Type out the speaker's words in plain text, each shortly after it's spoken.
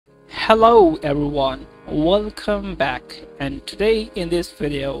Hello everyone, welcome back, and today in this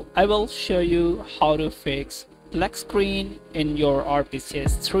video I will show you how to fix black screen in your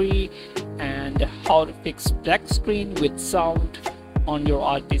Rpcs3 and how to fix black screen with sound on your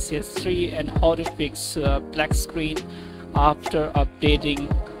Rpcs3 and how to fix black screen after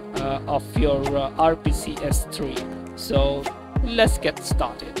updating of your Rpcs3. So let's get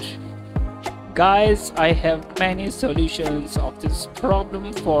started. Guys, I have many solutions of this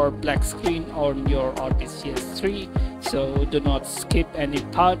problem for black screen on your Rpcs3, so do not skip any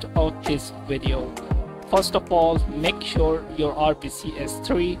part of this video. First of all, make sure your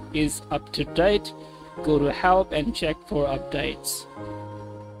Rpcs3 is up to date. Go to help and check for updates.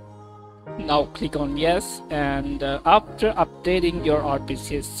 Now click on yes, and after updating your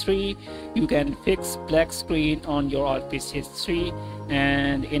Rpcs3 you can fix black screen on your Rpcs3,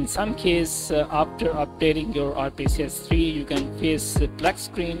 and in some case after updating your Rpcs3 you can face black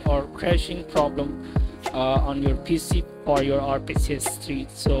screen or crashing problem on your PC for your Rpcs3.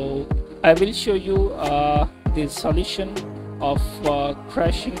 So I will show you the solution of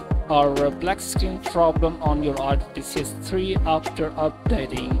crashing or black screen problem on your Rpcs3 after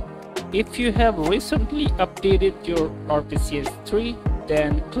updating. If you have recently updated your Rpcs3,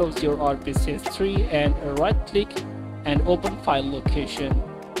 then close your Rpcs3 and right click and open file location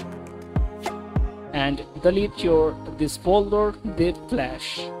and delete this folder div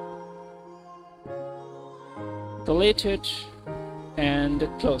flash. Delete it and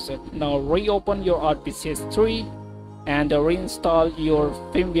close it. Now reopen your Rpcs3 and reinstall your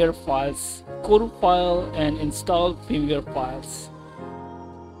firmware files. Go to file and install firmware files.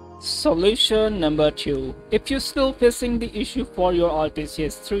 Solution number 2. If you're still facing the issue for your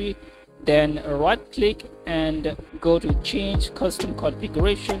Rpcs3, then right click and go to change custom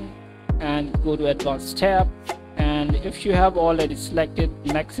configuration and go to advanced tab, and if you have already selected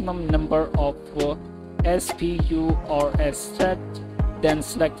maximum number of SPU or SZ, then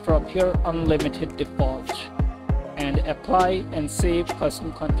select from here unlimited default and apply and save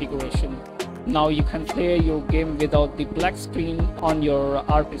custom configuration. Now you can play your game without the black screen on your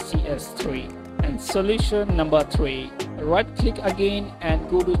Rpcs3. And solution number 3, right click again and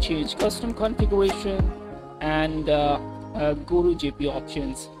go to change custom configuration and go to GPU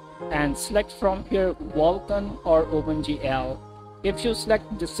options and select from here Vulkan or OpenGL. If you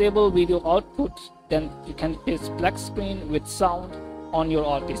select disable video output, then you can face black screen with sound on your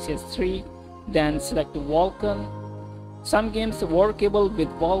Rpcs3. Then select Vulkan. Some games workable with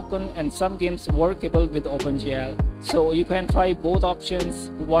Vulkan and some games workable with OpenGL, so you can try both options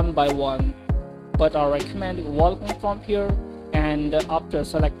one by one, but I recommend Vulkan from here. And after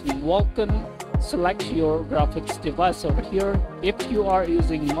selecting Vulkan, select your graphics device over here. If you are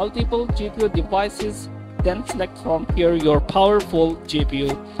using multiple GPU devices, then select from here your powerful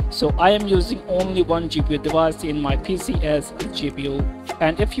GPU. So I am using only one GPU device in my PC as a GPU.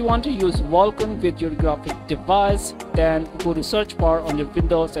 And if you want to use Vulkan with your graphic device, then go to search bar on your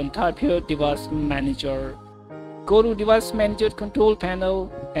Windows and type here device manager. Go to device manager control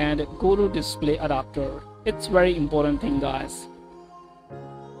panel and go to display adapter. It's very important thing, guys.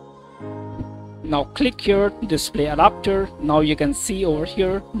 Now click here display adapter. Now you can see over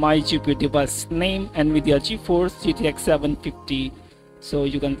here my GPU device name NVIDIA GeForce GTX 750. So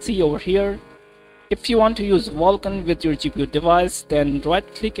you can see over here. If you want to use Vulkan with your GPU device, then right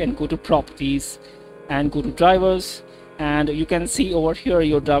click and go to properties and go to drivers, and you can see over here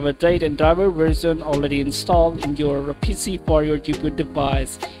your driver date and driver version already installed in your PC for your GPU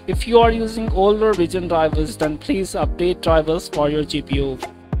device. If you are using older version drivers, then please update drivers for your GPU.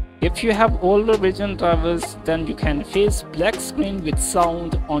 If you have older version drivers, then you can face black screen with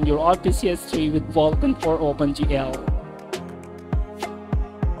sound on your Rpcs3 with Vulkan or OpenGL.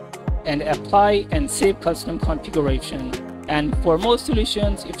 And apply and save custom configuration. And for more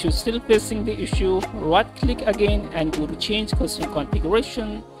solutions, if you're still facing the issue, right click again and go to change custom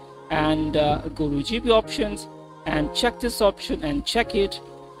configuration and go to GPU options and check this option and check it,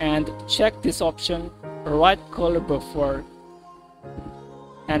 and check this option right color buffer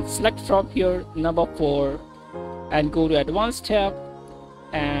and select from here number 4 and go to advanced tab,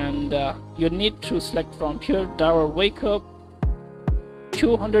 and you need to select from here driver wake up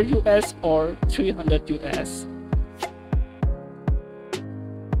 200 US or 300 US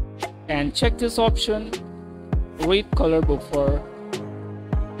and check this option read color buffer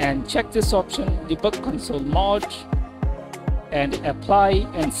and check this option debug console mode and apply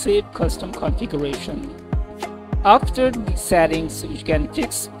and save custom configuration. After the settings, you can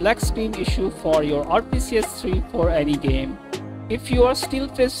fix black screen issue for your Rpcs3 for any game. If you are still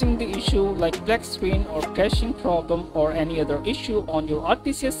facing the issue like black screen or caching problem or any other issue on your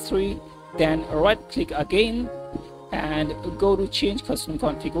Rpcs3, then right click again and go to change custom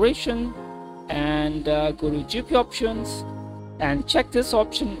configuration and go to GPU options and check this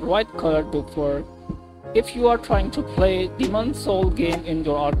option right color buffer. If you are trying to play Demon Soul game in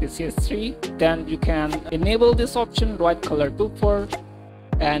your Rpcs3, then you can enable this option right color buffer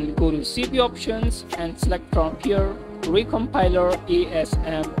and go to CPU options and select from here Recompiler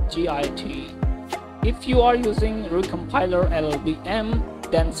ASMGIT. If you are using Recompiler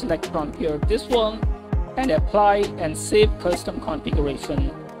LLVM, then select from here this one and apply and save custom configuration.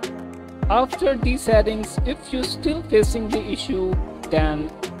 After these settings, if you're still facing the issue,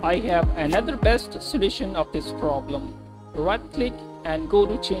 then I have another best solution of this problem. Right click and go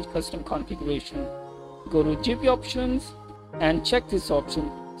to change custom configuration. Go to GPU options and check this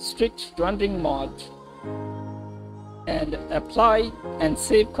option, strict rendering mode, and apply and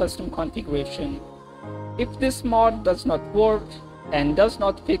save custom configuration. If this mod does not work and does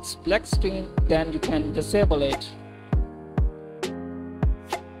not fix black screen, then you can disable it.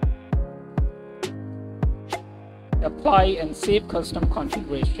 Apply and save custom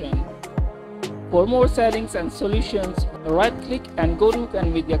configuration. For more settings and solutions, right click and go to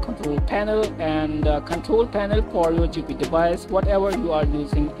NVIDIA control panel and control panel for your GPU device, whatever you are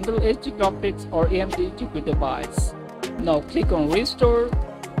using, Intel HD graphics or AMD GPU device. Now click on restore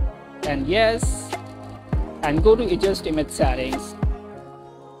and yes, and go to adjust image settings.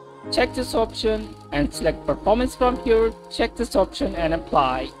 Check this option and select performance from here. Check this option and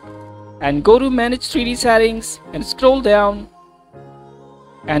apply. And go to manage 3D settings and scroll down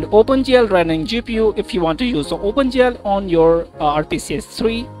and OpenGL running GPU. If you want to use the OpenGL on your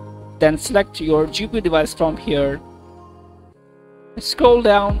Rpcs3, then select your GPU device from here. Scroll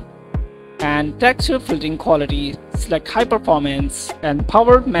down and texture filtering quality, select high performance and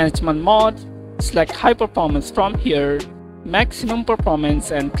power management mode, select high performance from here, maximum performance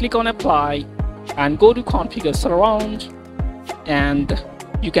and click on apply and go to configure surround and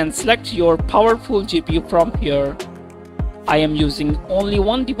you can select your powerful GPU from here. I am using only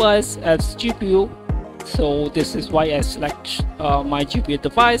one device as GPU, so this is why I select my GPU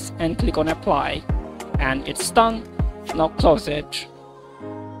device and click on apply and it's done. Now close it.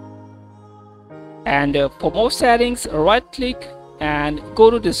 And for more settings, right click and go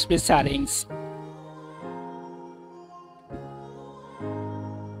to display settings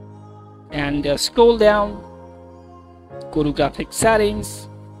and scroll down, go to graphics settings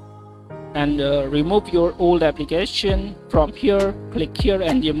and remove your old application from here. Click here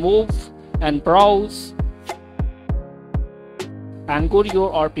and remove and browse and go to your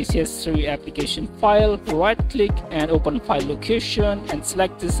Rpcs3 application file. Right click and open file location and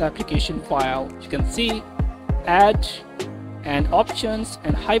select this application file. You can see add and options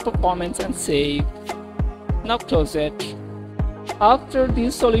and high performance and save. Now close it. After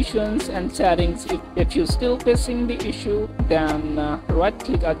these solutions and settings, if you're still facing the issue, then right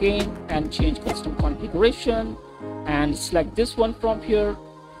click again and change custom configuration and select this one from here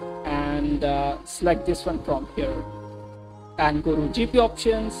and select this one from here and go to GPU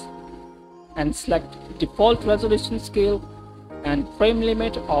options and select default resolution scale and frame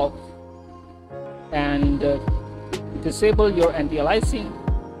limit off and disable your anti-aliasing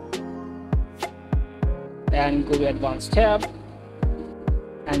and go to advanced tab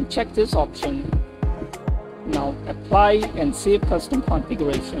and check this option. Now apply and save custom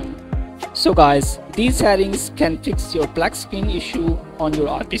configuration. So guys, these settings can fix your black screen issue on your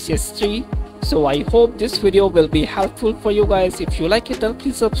Rpcs3. So I hope this video will be helpful for you guys. If you like it, then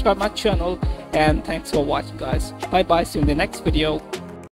please subscribe my channel and thanks for watching guys. Bye bye, see you in the next video.